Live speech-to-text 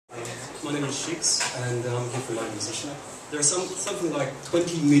my name is Shix, and I'm here for iMusician. There are something like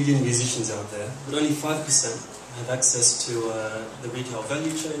 20 million musicians out there, but only 5% have access to the retail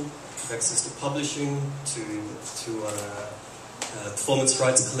value chain, have access to publishing, to performance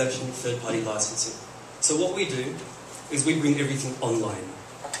rights collection, third-party licensing. So what we do is we bring everything online.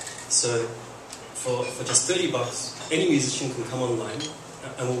 So for just $30, any musician can come online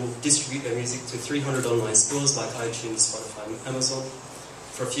and we'll distribute their music to 300 online stores like iTunes, Spotify, and Amazon.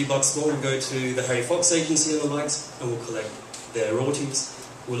 For a few bucks more, we'll go to the Harry Fox agency and the likes, and we'll collect their royalties.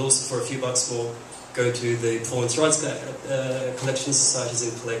 We'll also, for a few bucks more, go to the performance rights collection societies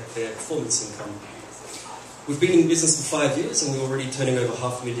and collect their performance income. We've been in business for 5 years, and we're already turning over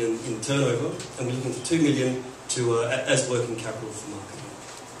 $500,000 in turnover, and we're looking for $2 million as working capital for marketing.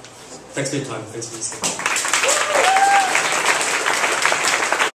 Thanks for your time. Thanks for listening.